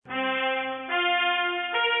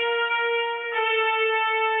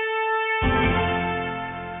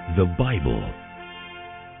The Bible,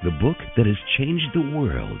 the book that has changed the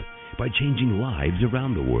world by changing lives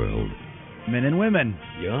around the world. Men and women,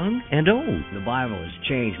 Young and old. The Bible has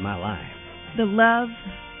changed my life. The love,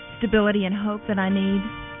 stability, and hope that I need,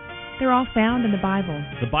 they're all found in the Bible.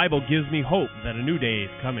 The Bible gives me hope that a new day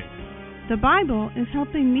is coming. The Bible is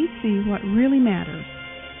helping me see what really matters.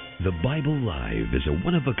 The Bible Live is a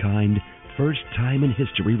one-of-a-kind,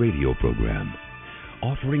 first-time-in-history radio program,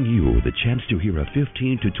 offering you the chance to hear a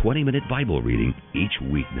 15 to 20-minute Bible reading each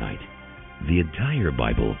weeknight. The entire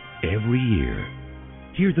Bible, every year.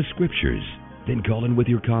 Hear the scriptures, then call in with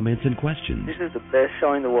your comments and questions. This is the best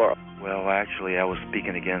show in the world. Well, actually, I was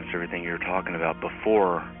speaking against everything you were talking about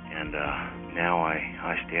before, and now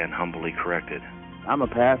I stand humbly corrected. I'm a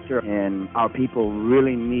pastor, and our people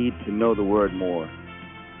really need to know the Word more.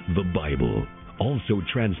 The Bible also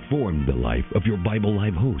transformed the life of your Bible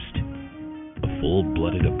Live host, a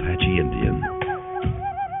full-blooded Apache Indian,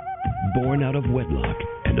 born out of wedlock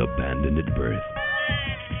and abandoned at birth.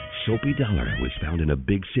 Soapy Dollar was found in a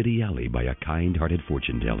big city alley by a kind-hearted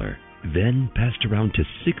fortune teller, then passed around to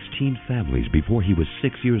 16 families before he was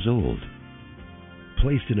 6 years old.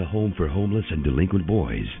 Placed in a home for homeless and delinquent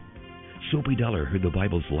boys, Soapy Dollar heard the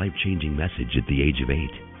Bible's life-changing message at the age of 8,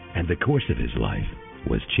 and the course of his life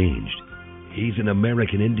was changed. He's an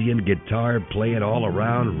American Indian guitar-playing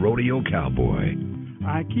all-around rodeo cowboy.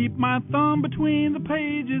 I keep my thumb between the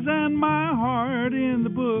pages and my heart in the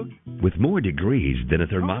book. With more degrees than a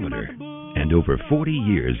thermometer, and over 40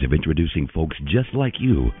 years of introducing folks just like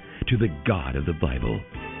you to the God of the Bible.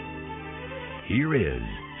 Here is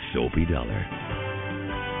Soapy Dollar.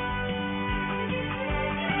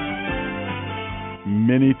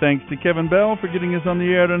 Many thanks to Kevin Bell for getting us on the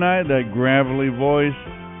air tonight. That gravelly voice,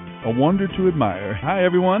 a wonder to admire. Hi,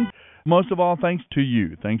 everyone. Most of all, thanks to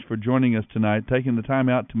you. Thanks for joining us tonight, taking the time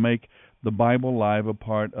out to make the Bible Live a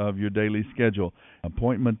part of your daily schedule.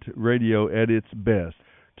 Appointment radio at its best.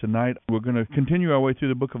 Tonight, we're going to continue our way through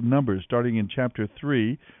the book of Numbers, starting in chapter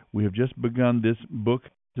 3. We have just begun this book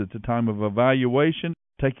at the time of evaluation,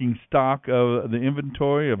 taking stock of the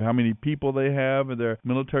inventory of how many people they have, their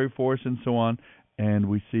military force, and so on. And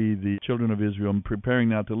we see the children of Israel preparing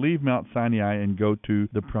now to leave Mount Sinai and go to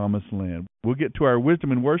the Promised Land. We'll get to our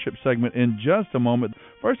Wisdom and Worship segment in just a moment.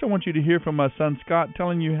 First, I want you to hear from my son Scott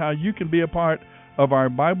telling you how you can be a part of our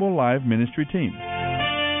Bible Live ministry team.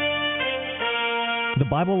 The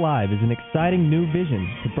Bible Live is an exciting new vision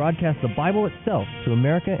to broadcast the Bible itself to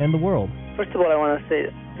America and the world. First of all, I want to say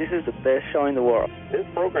this is the best show in the world. This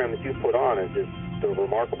program that you put on is just a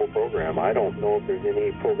remarkable program. I don't know if there's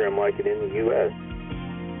any program like it in the U.S.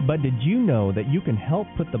 But did you know that you can help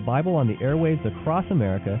put the Bible on the airwaves across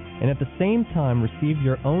America and at the same time receive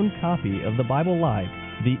your own copy of the Bible Live,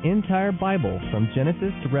 the entire Bible from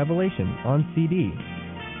Genesis to Revelation on CD?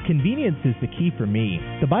 Convenience is the key for me.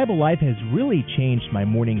 The Bible Live has really changed my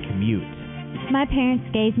morning commute. My parents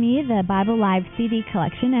gave me the Bible Live CD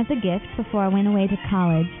collection as a gift before I went away to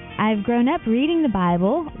college. I've grown up reading the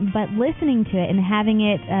Bible, but listening to it and having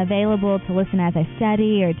it available to listen as I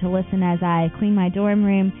study or to listen as I clean my dorm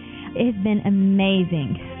room, it has been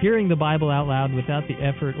amazing. Hearing the Bible out loud without the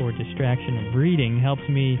effort or distraction of reading helps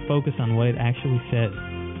me focus on what it actually says.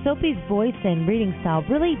 Soapy's voice and reading style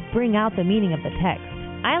really bring out the meaning of the text.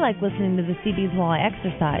 I like listening to the CDs while I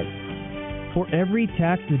exercise. For every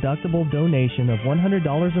tax-deductible donation of $100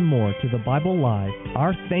 or more to the Bible Live,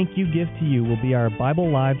 our thank you gift to you will be our Bible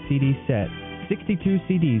Live CD set, 62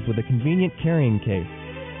 CDs with a convenient carrying case.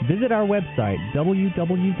 Visit our website,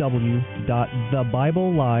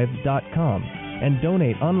 www.thebiblelive.com, and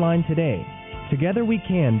donate online today. Together we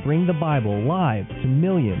can bring the Bible live to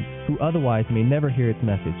millions who otherwise may never hear its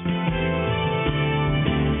message.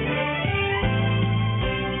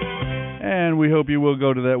 And we hope you will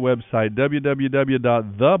go to that website,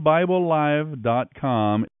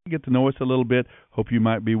 www.thebiblelive.com. Get to know us a little bit. Hope you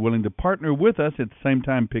might be willing to partner with us at the same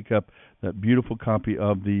time pick up that beautiful copy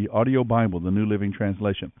of the audio Bible, the New Living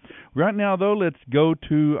Translation. Right now, though, let's go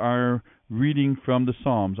to our reading from the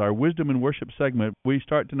Psalms, our Wisdom and Worship segment. We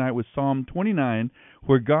start tonight with Psalm 29,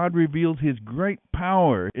 where God reveals His great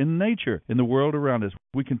power in nature, in the world around us.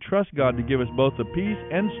 We can trust God to give us both the peace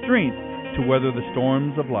and strength to weather the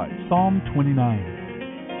storms of life. Psalm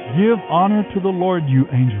 29. Give honor to the Lord, you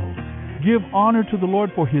angels. Give honor to the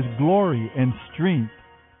Lord for His glory and strength.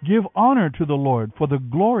 Give honor to the Lord for the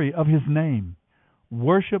glory of His name.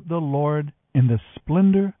 Worship the Lord in the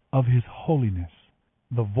splendor of His holiness.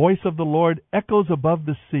 The voice of the Lord echoes above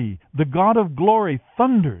the sea. The God of glory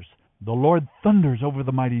thunders. The Lord thunders over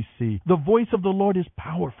the mighty sea. The voice of the Lord is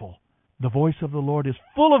powerful. The voice of the Lord is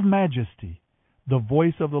full of majesty. The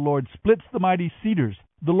voice of the Lord splits the mighty cedars.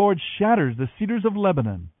 The Lord shatters the cedars of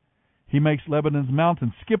Lebanon. He makes Lebanon's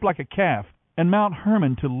mountains skip like a calf, and Mount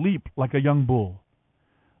Hermon to leap like a young bull.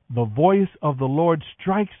 The voice of the Lord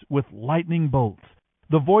strikes with lightning bolts.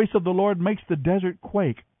 The voice of the Lord makes the desert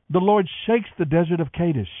quake. The Lord shakes the desert of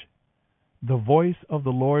Kadesh. The voice of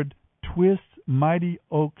the Lord twists mighty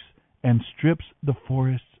oaks and strips the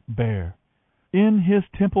forests bare. In his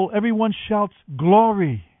temple everyone shouts,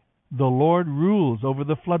 "Glory!" The Lord rules over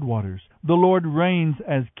the floodwaters. The Lord reigns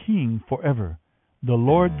as king forever. The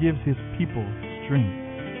Lord gives his people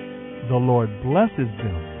strength. The Lord blesses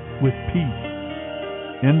them with peace.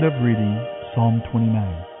 End of reading Psalm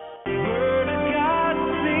 29. Word of God,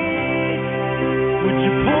 please, would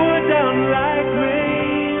you pour down like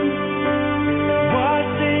rain,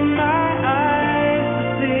 washing my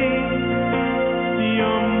eyes to see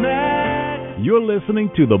your majesty. You're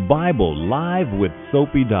listening to the Bible Live with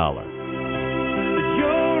Soapy Dollar.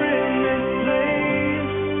 You're in this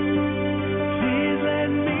place, please let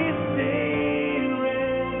me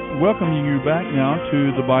stay. Welcoming you back now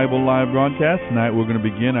to the Bible Live broadcast. Tonight we're going to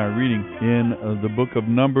begin our reading in the book of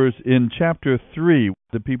Numbers in chapter 3.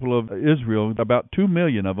 The people of Israel, about 2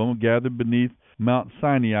 million of them, gathered beneath Mount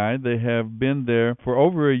Sinai. They have been there for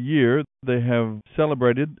over a year. They have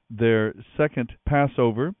celebrated their second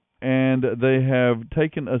Passover, and they have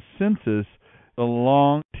taken a census, a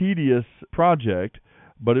long, tedious project,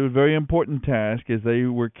 but it was a very important task as they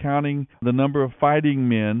were counting the number of fighting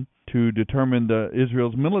men to determine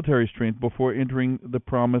Israel's military strength before entering the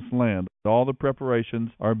Promised Land. All the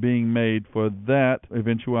preparations are being made for that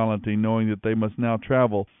eventuality, knowing that they must now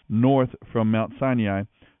travel north from Mount Sinai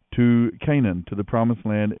to Canaan, to the Promised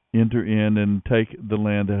Land, enter in and take the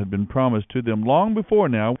land that had been promised to them long before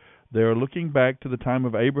now. They are looking back to the time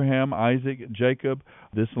of Abraham, Isaac, Jacob,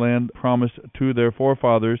 this land promised to their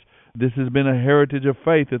forefathers. This has been a heritage of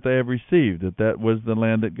faith that they have received, that was the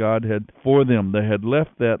land that God had for them. They had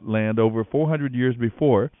left that land over 400 years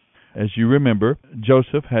before. As you remember,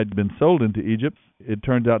 Joseph had been sold into Egypt. It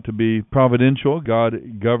turns out to be providential,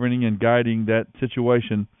 God governing and guiding that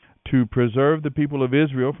situation to preserve the people of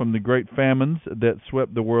Israel from the great famines that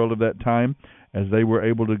swept the world of that time, as they were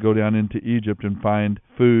able to go down into Egypt and find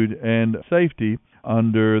food and safety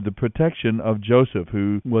under the protection of Joseph,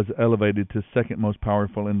 who was elevated to second most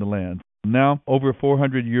powerful in the land. Now, over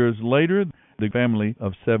 400 years later, the family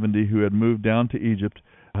of 70 who had moved down to Egypt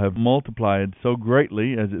have multiplied so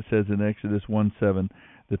greatly, as it says in Exodus 1:7,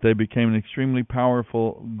 that they became an extremely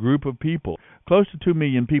powerful group of people, close to 2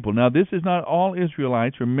 million people. Now, this is not all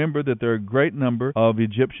Israelites. Remember that there are a great number of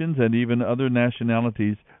Egyptians and even other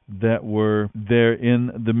nationalities that were there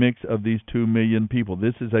in the mix of these 2 million people.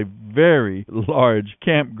 This is a very large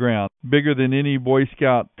campground, bigger than any Boy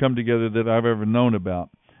Scout come together that I've ever known about.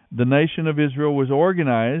 The nation of Israel was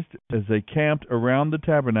organized as they camped around the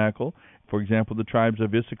tabernacle. For example, the tribes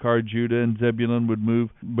of Issachar, Judah, and Zebulun would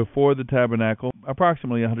move before the tabernacle,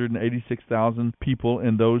 approximately 186,000 people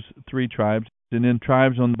in those three tribes. And then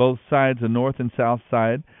tribes on both sides, the north and south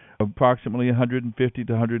side, approximately 150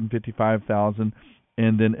 to 155,000.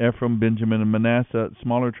 And then Ephraim, Benjamin, and Manasseh,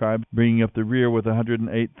 smaller tribes, bringing up the rear with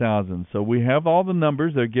 108,000. So we have all the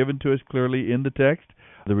numbers. They're given to us clearly in the text,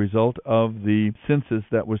 the result of the census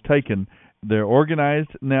that was taken. They're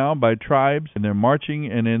organized now by tribes, and they're marching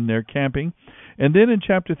and in their camping. And then in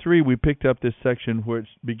chapter 3, we picked up this section which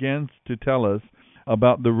begins to tell us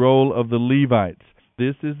about the role of the Levites.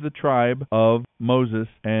 This is the tribe of Moses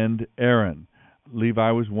and Aaron. Levi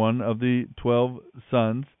was one of the 12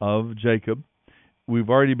 sons of Jacob. We've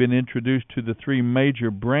already been introduced to the three major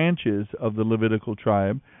branches of the Levitical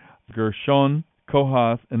tribe, Gershon,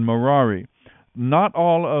 Kohath, and Merari. Not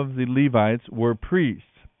all of the Levites were priests,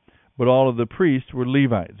 but all of the priests were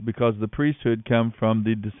Levites, because the priesthood come from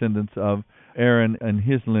the descendants of Aaron and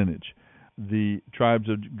his lineage. The tribes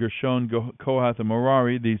of Gershon, Kohath, and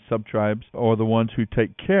Merari, these sub-tribes, are the ones who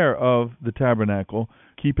take care of the tabernacle,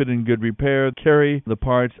 keep it in good repair, carry the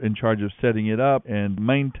parts in charge of setting it up and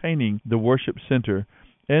maintaining the worship center,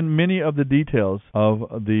 and many of the details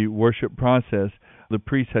of the worship process. The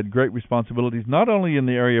priests had great responsibilities, not only in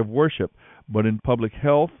the area of worship, but in public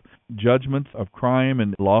health, judgments of crime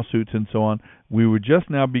and lawsuits and so on. We were just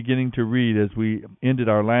now beginning to read, as we ended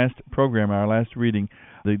our last program, our last reading,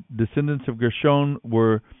 the descendants of Gershon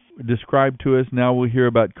were described to us. Now we'll hear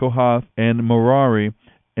about Kohath and Merari,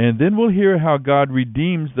 and then we'll hear how God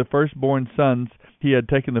redeems the firstborn sons. He had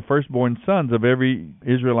taken the firstborn sons of every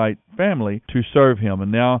Israelite family to serve him,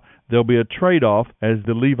 and now there'll be a trade-off as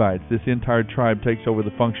the Levites, this entire tribe, takes over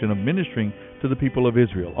the function of ministering to the people of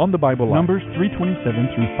Israel on the Bible Live. Numbers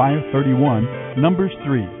 3:27 through 5:31, Numbers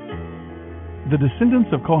 3. The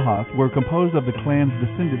descendants of Kohath were composed of the clans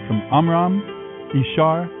descended from Amram,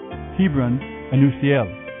 Ishar, Hebron, and Uziel.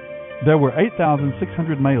 There were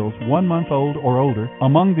 8,600 males 1 month old or older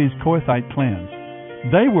among these Kohathite clans.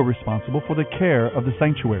 They were responsible for the care of the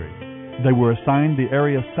sanctuary. They were assigned the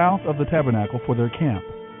area south of the tabernacle for their camp.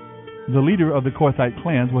 The leader of the Kohathite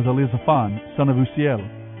clans was Elizaphan, son of Uziel.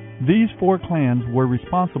 These 4 clans were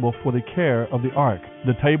responsible for the care of the ark,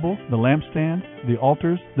 the table, the lampstand, the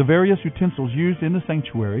altars, the various utensils used in the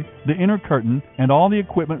sanctuary, the inner curtain, and all the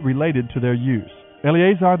equipment related to their use.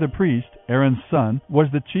 Eleazar the priest, Aaron's son,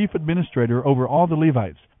 was the chief administrator over all the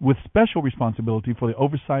Levites, with special responsibility for the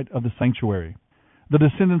oversight of the sanctuary. The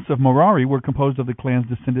descendants of Merari were composed of the clans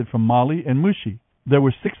descended from Mali and Mushi. There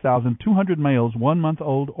were 6,200 males 1 month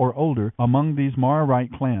old or older among these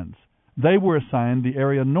Merarite clans. They were assigned the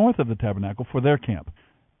area north of the tabernacle for their camp.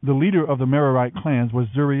 The leader of the Merarite clans was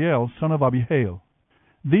Zuriel, son of Abihail.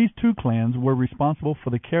 These 2 clans were responsible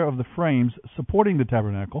for the care of the frames supporting the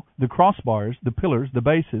tabernacle, the crossbars, the pillars, the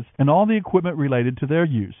bases, and all the equipment related to their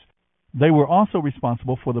use. They were also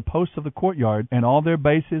responsible for the posts of the courtyard and all their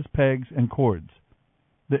bases, pegs, and cords.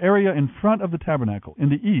 The area in front of the tabernacle, in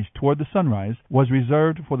the east toward the sunrise, was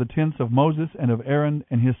reserved for the tents of Moses and of Aaron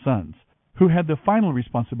and his sons, who had the final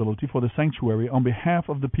responsibility for the sanctuary on behalf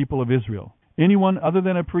of the people of Israel. Anyone other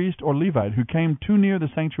than a priest or Levite who came too near the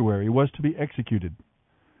sanctuary was to be executed.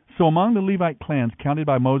 So among the Levite clans counted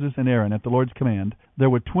by Moses and Aaron at the Lord's command, there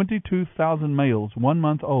were 22,000 males 1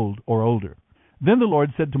 month old or older. Then the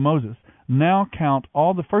Lord said to Moses, "Now count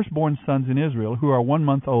all the firstborn sons in Israel who are 1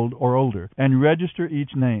 month old or older, and register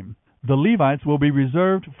each name. The Levites will be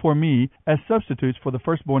reserved for me as substitutes for the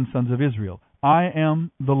firstborn sons of Israel. I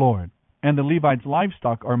am the Lord. And the Levites'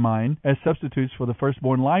 livestock are mine as substitutes for the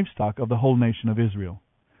firstborn livestock of the whole nation of Israel."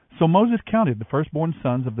 So Moses counted the firstborn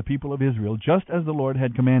sons of the people of Israel just as the Lord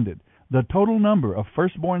had commanded. The total number of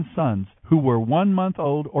firstborn sons who were 1 month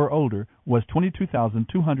old or older was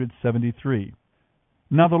 22,273.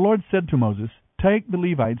 Now the Lord said to Moses, "Take the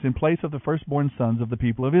Levites in place of the firstborn sons of the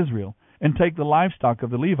people of Israel, and take the livestock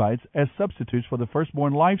of the Levites as substitutes for the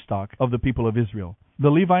firstborn livestock of the people of Israel.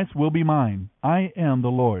 The Levites will be mine. I am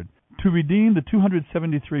the Lord. To redeem the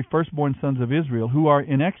 273 firstborn sons of Israel who are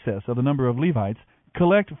in excess of the number of Levites,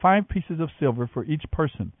 collect 5 pieces of silver for each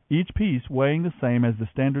person, each piece weighing the same as the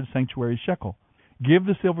standard sanctuary shekel. Give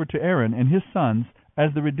the silver to Aaron and his sons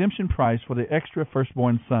as the redemption price for the extra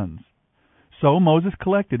firstborn sons." So Moses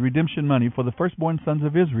collected redemption money for the firstborn sons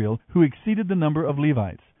of Israel who exceeded the number of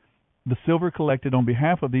Levites. The silver collected on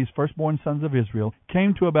behalf of these firstborn sons of Israel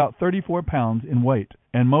came to about 34 pounds in weight,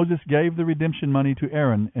 and Moses gave the redemption money to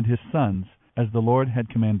Aaron and his sons, as the Lord had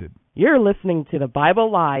commanded. You're listening to the Bible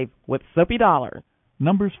Live with Soapy Dollar.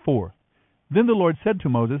 Numbers 4. Then the Lord said to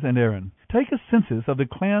Moses and Aaron, "Take a census of the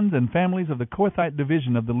clans and families of the Kohathite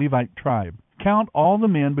division of the Levite tribe. Count all the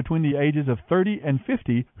men between the ages of 30 and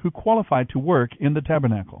 50 who qualify to work in the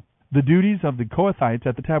tabernacle. The duties of the Kohathites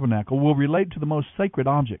at the tabernacle will relate to the most sacred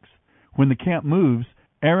objects. When the camp moves,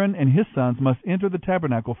 Aaron and his sons must enter the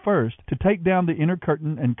tabernacle first to take down the inner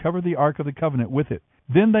curtain and cover the Ark of the Covenant with it.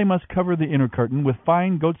 Then they must cover the inner curtain with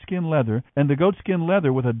fine goatskin leather, and the goatskin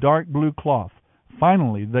leather with a dark blue cloth.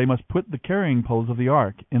 Finally, they must put the carrying poles of the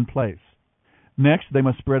ark in place. Next, they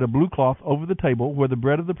must spread a blue cloth over the table where the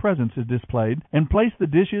bread of the presence is displayed, and place the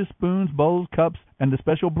dishes, spoons, bowls, cups, and the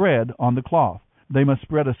special bread on the cloth. They must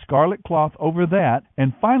spread a scarlet cloth over that,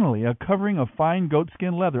 and finally a covering of fine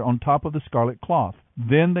goatskin leather on top of the scarlet cloth.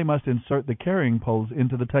 Then they must insert the carrying poles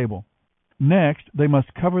into the table. Next, they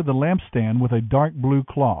must cover the lampstand with a dark blue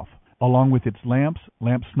cloth, along with its lamps,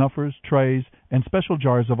 lamp snuffers, trays, and special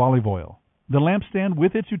jars of olive oil. The lampstand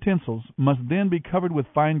with its utensils must then be covered with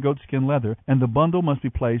fine goatskin leather, and the bundle must be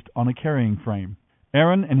placed on a carrying frame.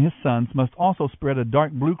 Aaron and his sons must also spread a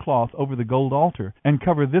dark blue cloth over the gold altar, and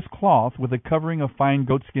cover this cloth with a covering of fine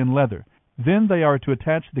goatskin leather. Then they are to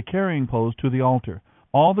attach the carrying poles to the altar.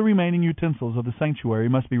 All the remaining utensils of the sanctuary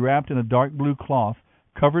must be wrapped in a dark blue cloth,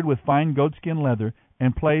 covered with fine goatskin leather,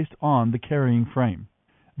 and placed on the carrying frame.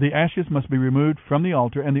 The ashes must be removed from the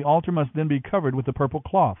altar, and the altar must then be covered with the purple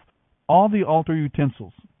cloth. All the altar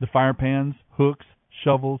utensils, the fire pans, hooks,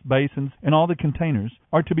 shovels, basins, and all the containers,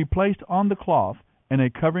 are to be placed on the cloth, and a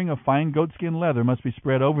covering of fine goatskin leather must be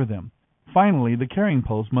spread over them. Finally, the carrying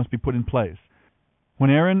poles must be put in place. When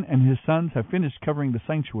Aaron and his sons have finished covering the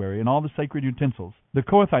sanctuary and all the sacred utensils, the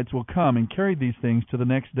Kohathites will come and carry these things to the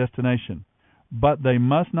next destination. But they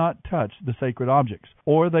must not touch the sacred objects,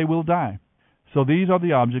 or they will die. So these are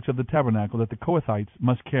the objects of the tabernacle that the Kohathites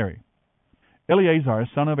must carry. Eleazar,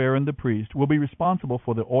 son of Aaron the priest, will be responsible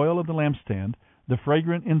for the oil of the lampstand, the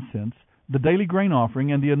fragrant incense, the daily grain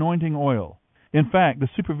offering, and the anointing oil. In fact, the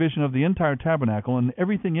supervision of the entire tabernacle and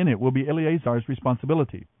everything in it will be Eleazar's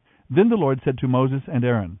responsibility. Then the Lord said to Moses and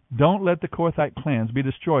Aaron, "Don't let the Kohathite clans be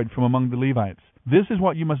destroyed from among the Levites. This is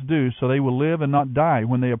what you must do, so they will live and not die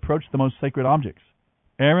when they approach the most sacred objects.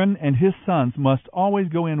 Aaron and his sons must always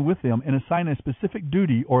go in with them and assign a specific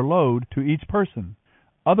duty or load to each person.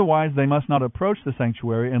 Otherwise, they must not approach the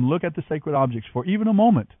sanctuary and look at the sacred objects for even a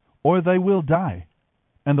moment, or they will die."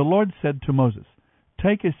 And the Lord said to Moses,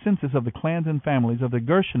 "Take a census of the clans and families of the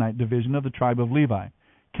Gershonite division of the tribe of Levi.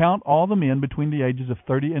 Count all the men between the ages of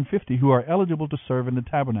 30 and 50 who are eligible to serve in the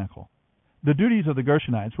tabernacle. The duties of the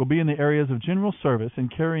Gershonites will be in the areas of general service and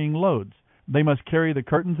carrying loads. They must carry the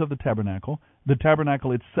curtains of the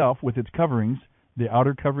tabernacle itself with its coverings, the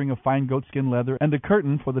outer covering of fine goatskin leather, and the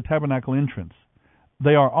curtain for the tabernacle entrance.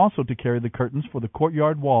 They are also to carry the curtains for the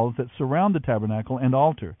courtyard walls that surround the tabernacle and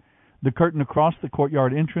altar, the curtain across the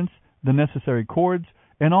courtyard entrance, the necessary cords,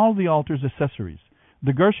 and all the altar's accessories.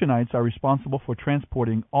 The Gershonites are responsible for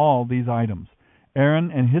transporting all these items. Aaron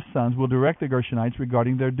and his sons will direct the Gershonites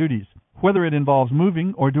regarding their duties, whether it involves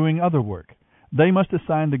moving or doing other work. They must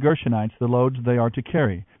assign the Gershonites the loads they are to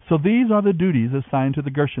carry. So these are the duties assigned to the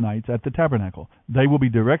Gershonites at the tabernacle. They will be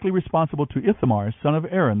directly responsible to Ithamar, son of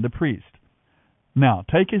Aaron, the priest. Now,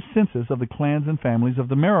 take a census of the clans and families of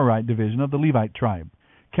the Merarite division of the Levite tribe.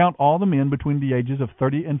 Count all the men between the ages of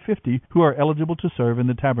 30 and 50 who are eligible to serve in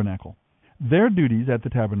the tabernacle. Their duties at the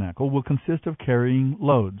tabernacle will consist of carrying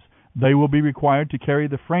loads. They will be required to carry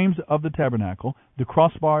the frames of the tabernacle, the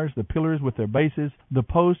crossbars, the pillars with their bases, the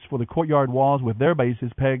posts for the courtyard walls with their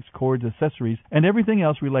bases, pegs, cords, accessories, and everything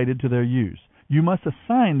else related to their use. You must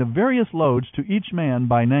assign the various loads to each man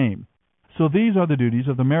by name. So these are the duties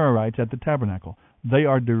of the Merarites at the tabernacle. They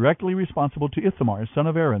are directly responsible to Ithamar, son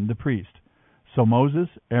of Aaron, the priest. So Moses,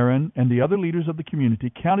 Aaron, and the other leaders of the community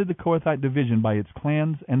counted the Kohathite division by its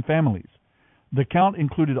clans and families. The count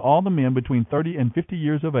included all the men between 30 and 50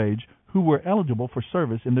 years of age who were eligible for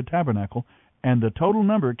service in the tabernacle, and the total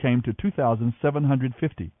number came to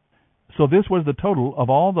 2,750. So this was the total of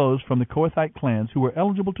all those from the Kohathite clans who were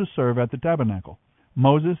eligible to serve at the tabernacle.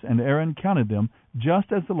 Moses and Aaron counted them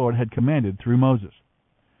just as the Lord had commanded through Moses.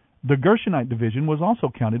 The Gershonite division was also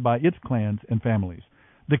counted by its clans and families.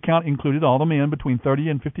 The count included all the men between 30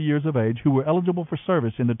 and 50 years of age who were eligible for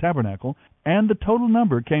service in the tabernacle, and the total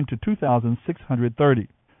number came to 2,630.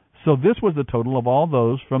 So this was the total of all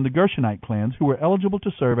those from the Gershonite clans who were eligible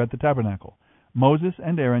to serve at the tabernacle. Moses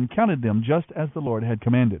and Aaron counted them just as the Lord had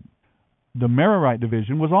commanded. The Merarite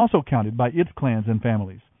division was also counted by its clans and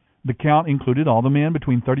families. The count included all the men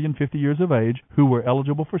between 30 and 50 years of age who were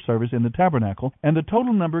eligible for service in the tabernacle, and the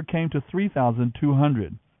total number came to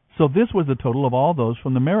 3,200. So this was the total of all those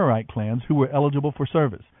from the Merarite clans who were eligible for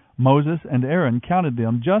service. Moses and Aaron counted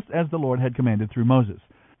them just as the Lord had commanded through Moses.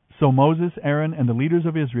 So Moses, Aaron, and the leaders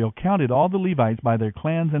of Israel counted all the Levites by their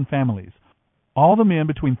clans and families. All the men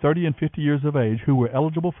between 30 and 50 years of age who were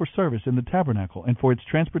eligible for service in the tabernacle and for its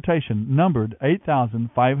transportation numbered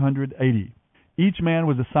 8,580. Each man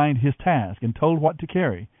was assigned his task and told what to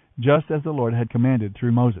carry, just as the Lord had commanded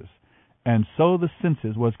through Moses. And so the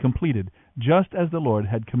census was completed, just as the Lord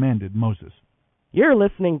had commanded Moses. You're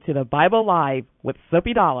listening to the Bible Live with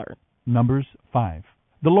Soapy Dollar. Numbers 5.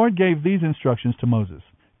 The Lord gave these instructions to Moses.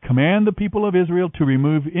 Command the people of Israel to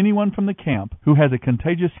remove anyone from the camp who has a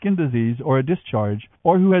contagious skin disease or a discharge,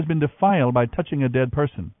 or who has been defiled by touching a dead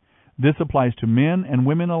person. This applies to men and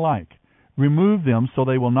women alike. Remove them so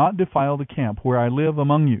they will not defile the camp where I live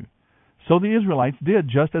among you. So the Israelites did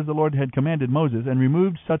just as the Lord had commanded Moses, and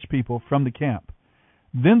removed such people from the camp.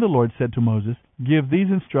 Then the Lord said to Moses, Give these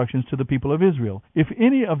instructions to the people of Israel. If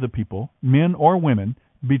any of the people, men or women,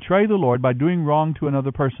 betray the Lord by doing wrong to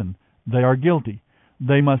another person, they are guilty.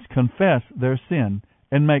 They must confess their sin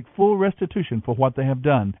and make full restitution for what they have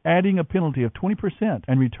done, adding a penalty of 20%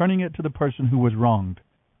 and returning it to the person who was wronged.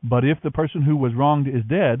 But if the person who was wronged is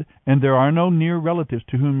dead, and there are no near relatives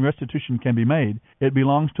to whom restitution can be made, it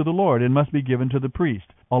belongs to the Lord and must be given to the priest,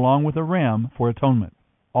 along with a ram for atonement.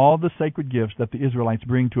 All the sacred gifts that the Israelites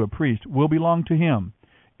bring to a priest will belong to him.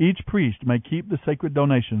 Each priest may keep the sacred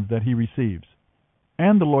donations that he receives.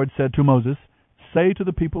 And the Lord said to Moses, Say to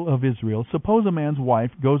the people of Israel, Suppose a man's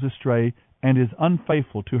wife goes astray and is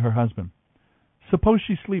unfaithful to her husband. Suppose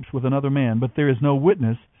she sleeps with another man, but there is no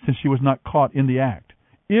witness, since she was not caught in the act.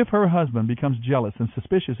 If her husband becomes jealous and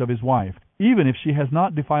suspicious of his wife, even if she has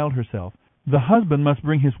not defiled herself, the husband must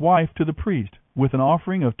bring his wife to the priest with an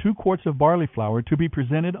offering of 2 quarts of barley flour to be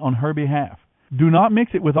presented on her behalf. Do not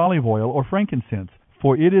mix it with olive oil or frankincense,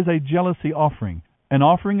 for it is a jealousy offering, an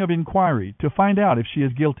offering of inquiry to find out if she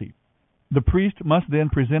is guilty. The priest must then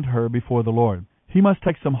present her before the Lord. he must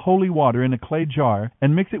take some holy water in a clay jar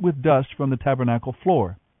and mix it with dust from the tabernacle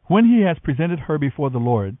floor. When he has presented her before the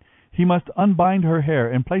Lord, he must unbind her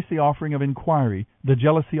hair and place the offering of inquiry, the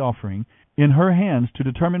jealousy offering, in her hands to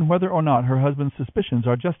determine whether or not her husband's suspicions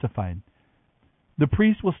are justified. The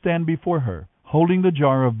priest will stand before her, holding the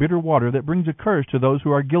jar of bitter water that brings a curse to those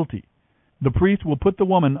who are guilty. The priest will put the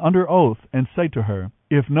woman under oath and say to her,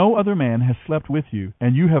 "If no other man has slept with you,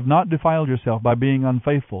 and you have not defiled yourself by being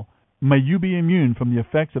unfaithful, may you be immune from the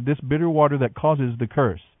effects of this bitter water that causes the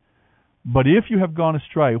curse. But if you have gone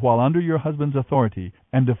astray while under your husband's authority,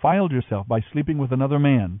 and defiled yourself by sleeping with another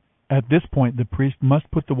man," at this point the priest must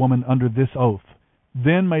put the woman under this oath.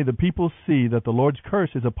 "Then may the people see that the Lord's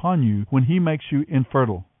curse is upon you when he makes you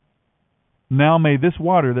infertile. Now may this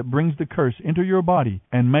water that brings the curse enter your body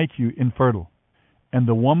and make you infertile." And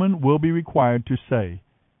the woman will be required to say,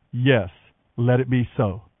 "Yes, let it be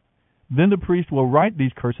so." Then the priest will write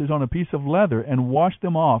these curses on a piece of leather and wash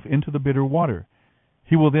them off into the bitter water.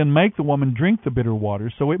 He will then make the woman drink the bitter water,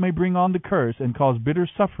 so it may bring on the curse and cause bitter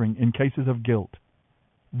suffering in cases of guilt.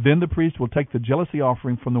 Then the priest will take the jealousy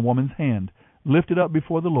offering from the woman's hand, lift it up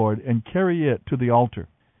before the Lord, and carry it to the altar.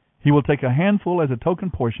 He will take a handful as a token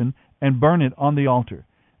portion and burn it on the altar.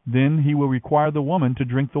 Then he will require the woman to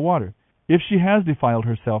drink the water. If she has defiled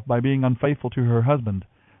herself by being unfaithful to her husband,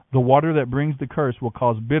 the water that brings the curse will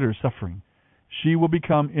cause bitter suffering. She will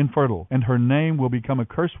become infertile, and her name will become a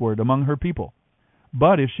curse word among her people.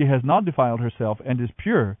 But if she has not defiled herself and is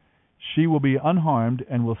pure, she will be unharmed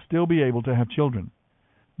and will still be able to have children.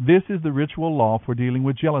 This is the ritual law for dealing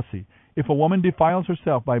with jealousy. If a woman defiles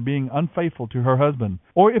herself by being unfaithful to her husband,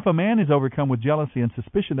 or if a man is overcome with jealousy and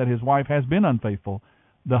suspicion that his wife has been unfaithful,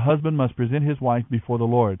 the husband must present his wife before the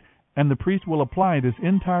Lord, and the priest will apply this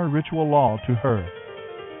entire ritual law to her.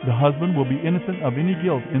 The husband will be innocent of any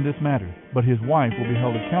guilt in this matter, but his wife will be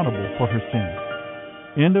held accountable for her sin.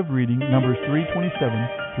 End of reading Numbers 3:27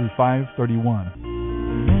 through 5:31.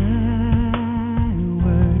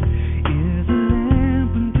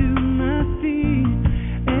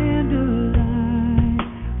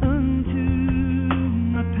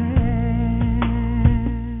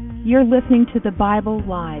 You're listening to the Bible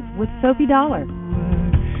Live with Sophie Dollar.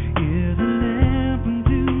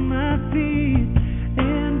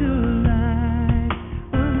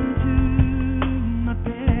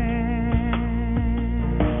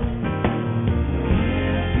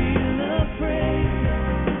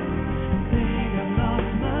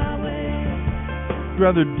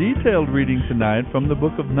 Rather detailed reading tonight from the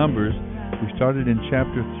book of Numbers. We started in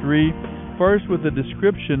chapter 3, first with a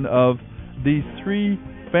description of these three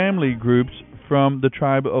family groups from the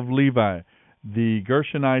tribe of Levi, the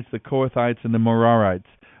Gershonites, the Kohathites, and the Merarites.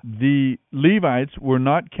 The Levites were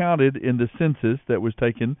not counted in the census that was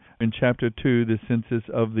taken in chapter 2, the census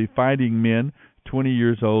of the fighting men, 20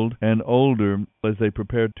 years old and older, as they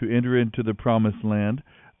prepared to enter into the promised land.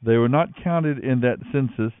 They were not counted in that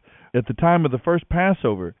census. At the time of the first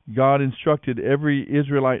Passover, God instructed every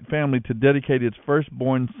Israelite family to dedicate its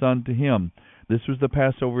firstborn son to Him. This was the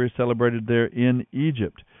Passover celebrated there in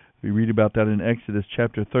Egypt. We read about that in Exodus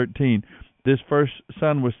chapter 13. This first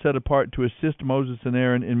son was set apart to assist Moses and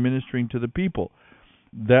Aaron in ministering to the people.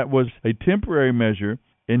 That was a temporary measure,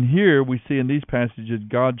 and here we see in these passages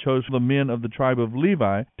God chose the men of the tribe of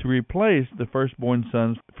Levi to replace the firstborn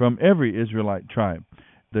sons from every Israelite tribe.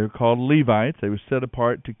 They're called Levites. They were set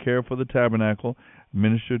apart to care for the tabernacle,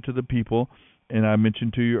 minister to the people. And I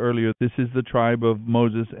mentioned to you earlier, this is the tribe of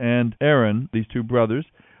Moses and Aaron, these two brothers.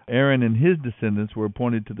 Aaron and his descendants were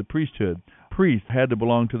appointed to the priesthood. Priests had to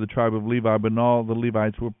belong to the tribe of Levi, but not all the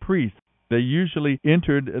Levites were priests. They usually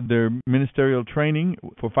entered their ministerial training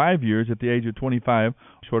for 5 years at the age of 25,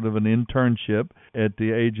 sort of an internship. At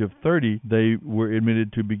the age of 30, they were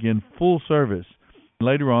admitted to begin full service.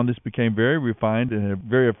 Later on, this became very refined and a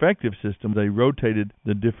very effective system. They rotated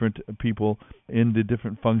the different people in the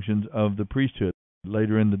different functions of the priesthood.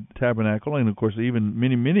 Later in the tabernacle, and of course even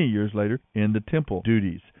many, many years later in the temple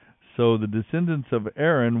duties. So the descendants of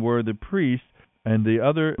Aaron were the priests, and the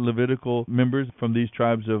other Levitical members from these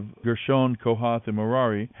tribes of Gershon, Kohath, and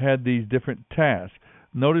Merari had these different tasks.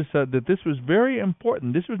 Notice that this was very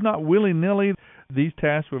important. This was not willy-nilly. These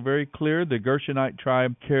tasks were very clear. The Gershonite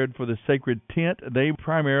tribe cared for the sacred tent. They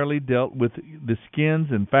primarily dealt with the skins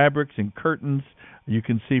and fabrics and curtains. You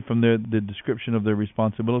can see from the description of their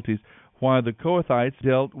responsibilities. While the Kohathites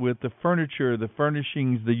dealt with the furniture, the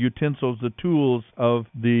furnishings, the utensils, the tools of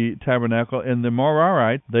the tabernacle, and the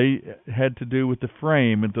Merarites, they had to do with the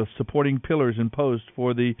frame and the supporting pillars and posts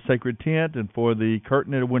for the sacred tent and for the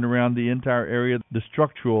curtain that went around the entire area, the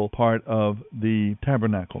structural part of the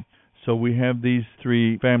tabernacle. So we have these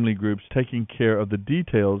three family groups taking care of the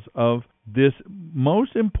details of this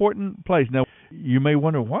most important place. Now, you may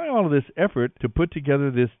wonder, why all of this effort to put together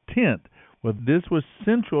this tent? Well, this was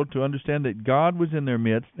central to understand that God was in their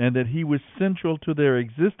midst and that He was central to their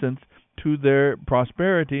existence, to their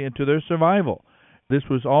prosperity, and to their survival. This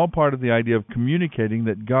was all part of the idea of communicating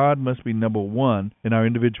that God must be number one in our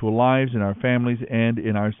individual lives, in our families, and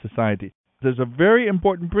in our society. There's a very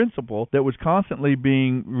important principle that was constantly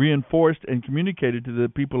being reinforced and communicated to the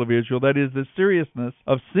people of Israel, that is the seriousness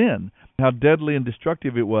of sin, how deadly and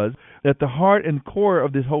destructive it was. At the heart and core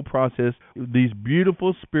of this whole process, these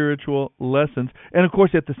beautiful spiritual lessons. And of course,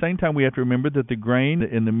 at the same time, we have to remember that the grain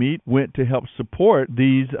and the meat went to help support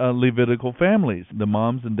these Levitical families, the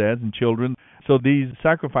moms and dads and children. So these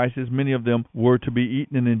sacrifices, many of them were to be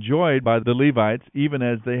eaten and enjoyed by the Levites, even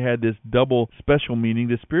as they had this double special meaning,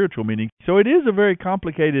 this spiritual meaning. So it is a very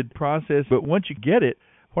complicated process, but once you get it,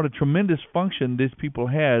 what a tremendous function these people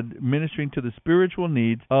had, ministering to the spiritual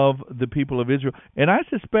needs of the people of Israel. And I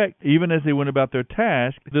suspect, even as they went about their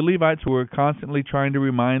task, the Levites were constantly trying to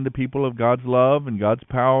remind the people of God's love and God's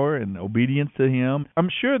power and obedience to Him. I'm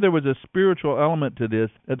sure there was a spiritual element to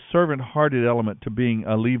this, a servant-hearted element to being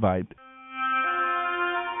a Levite.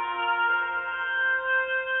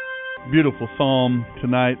 Beautiful psalm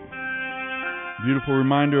tonight. Beautiful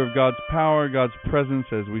reminder of God's power, God's presence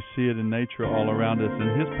as we see it in nature all around us,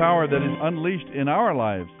 and His power that is unleashed in our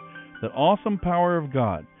lives, the awesome power of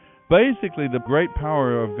God. Basically, the great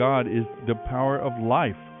power of God is the power of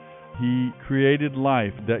life. He created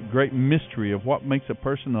life, that great mystery of what makes a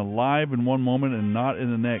person alive in one moment and not in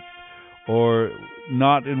the next, or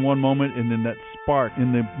not in one moment and then that spark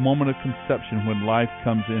in the moment of conception when life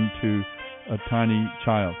comes into a tiny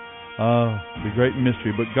child. The great mystery.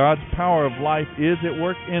 But God's power of life is at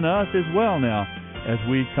work in us as well now as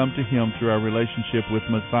we come to Him through our relationship with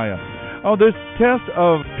Messiah. This test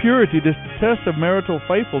of purity, this test of marital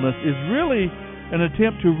faithfulness is really an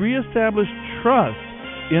attempt to reestablish trust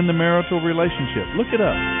in the marital relationship. Look it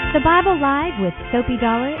up. The Bible Live with Soapy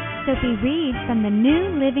Dollar. Soapy reads from the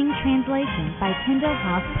New Living Translation by Tyndale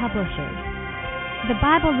House Publishers. The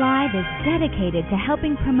Bible Live is dedicated to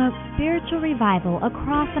helping promote spiritual revival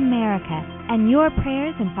across America, and your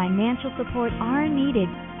prayers and financial support are needed.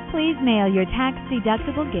 Please mail your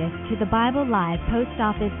tax-deductible gift to the Bible Live Post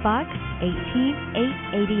Office Box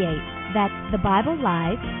 18888. That's the Bible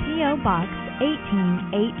Live, P.O. Box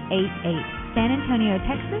 18888, San Antonio,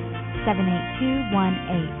 Texas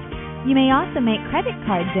 78218. You may also make credit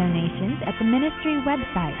card donations at the ministry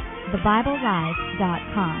website,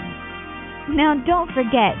 thebiblelive.com. Now, don't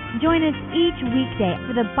forget, join us each weekday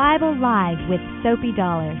for the Bible Live with Soapy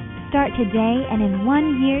Dollar. Start today, and in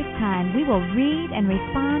 1 year's time, we will read and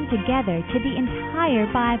respond together to the entire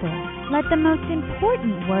Bible. Let the most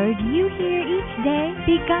important word you hear each day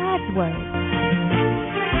be God's Word.